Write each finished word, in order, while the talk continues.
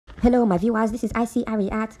Hello my viewers, this is iSee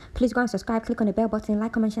iReact. Please go and subscribe, click on the bell button,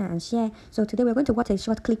 like, comment, share and share. So today we're going to watch a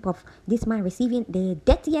short clip of this man receiving the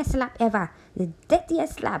dirtiest slap ever. The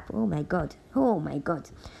dirtiest slap. Oh my god. Oh my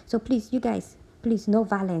god. So please, you guys, please, no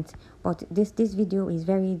violence. But this video is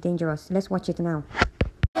very dangerous. Let's watch it now.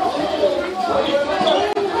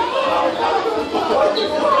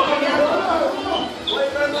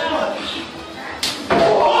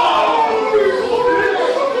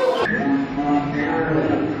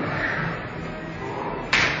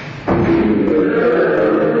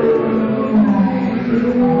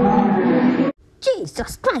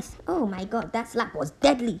 Jesus Christ! Oh my god, that slap was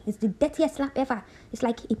deadly. It's the dirtiest slap ever. It's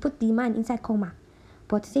like he put the man inside coma.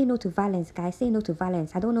 But say no to violence, guys. Say no to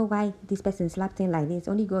violence. I don't know why this person slapped him like this.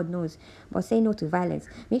 Only God knows. But say no to violence.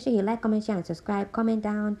 Make sure you like, comment, share, and subscribe. Comment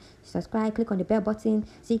down, subscribe, click on the bell button.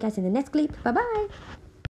 See you guys in the next clip. Bye-bye.